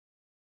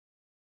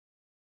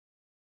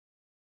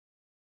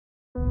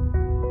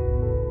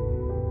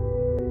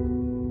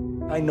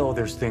I know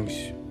there's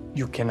things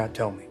you cannot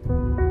tell me.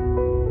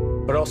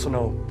 But I also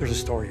know there's a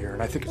story here,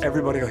 and I think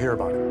everybody will hear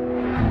about it.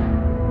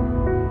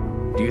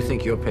 Do you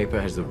think your paper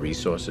has the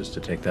resources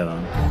to take that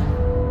on?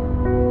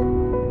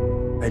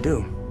 I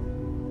do.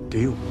 Do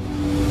you?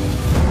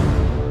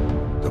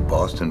 The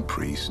Boston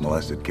priest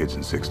molested kids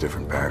in 6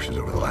 different parishes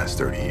over the last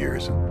 30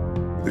 years.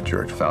 The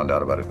church found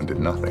out about it and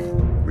did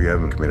nothing. We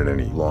haven't committed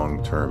any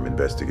long-term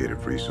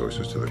investigative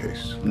resources to the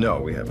case. No,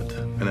 we haven't.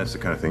 And that's the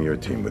kind of thing your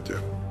team would do.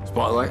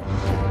 Spotlight?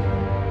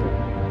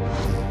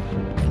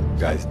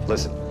 Guys,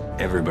 listen.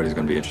 Everybody's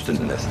going to be interested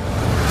in this.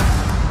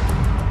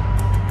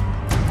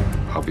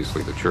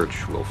 Obviously, the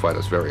church will fight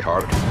us very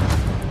hard.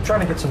 I'm trying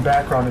to get some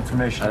background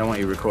information. I don't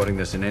want you recording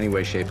this in any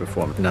way, shape, or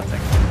form.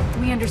 Nothing.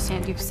 We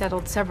understand you've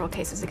settled several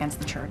cases against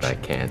the church. I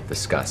can't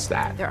discuss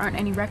that. There aren't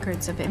any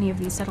records of any of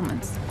these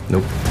settlements.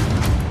 Nope.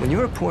 When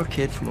you're a poor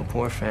kid from a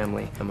poor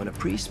family, and when a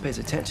priest pays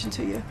attention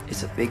to you,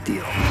 it's a big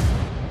deal.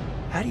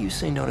 How do you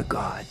say no to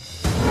God?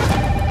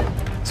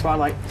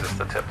 Spotlight. Is this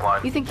the tip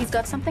line? You think he's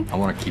got something? I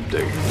want to keep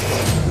digging.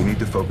 We need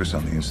to focus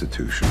on the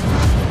institution.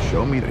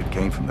 Show me that it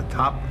came from the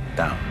top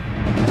down.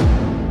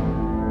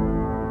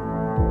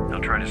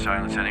 They'll try to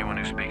silence anyone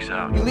who speaks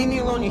out. You leave me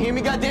alone, you hear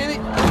me, goddammit?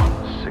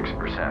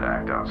 6%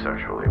 act out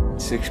sexually.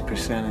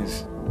 6%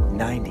 is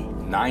 90.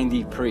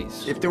 90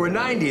 priests. If there were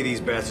 90 of these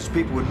bastards,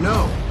 people would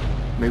know.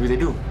 Maybe they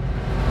do.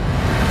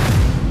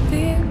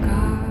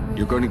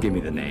 You're going to give me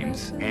the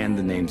names and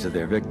the names of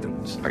their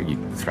victims. Are you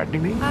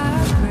threatening me?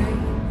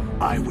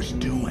 I was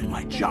doing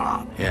my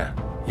job. Yeah,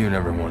 you and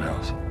everyone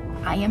else.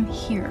 I am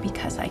here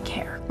because I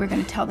care. We're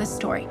going to tell this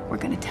story. We're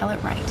going to tell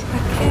it right.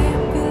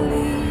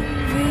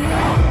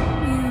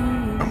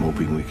 I'm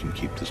hoping we can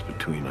keep this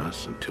between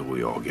us until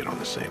we all get on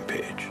the same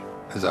page.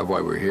 Is that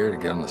why we're here, to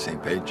get on the same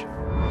page?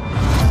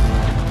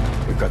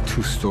 We've got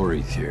 2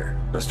 stories here.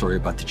 A story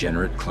about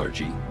degenerate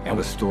clergy, and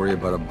a story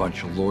about a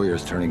bunch of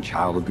lawyers turning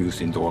child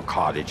abuse into a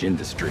cottage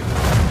industry.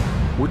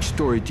 Which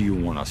story do you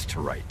want us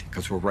to write?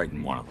 Because we're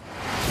writing one of them.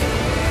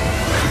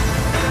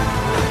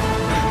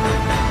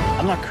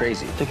 I'm not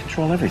crazy. They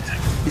control everything.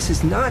 This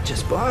is not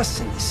just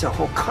Boston. It's a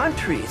whole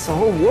country. It's the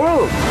whole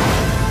world.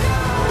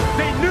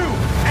 They knew,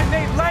 and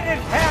they let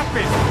it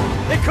happen.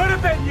 It could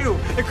have been you.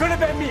 It could have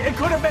been me. It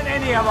could have been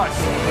any of us.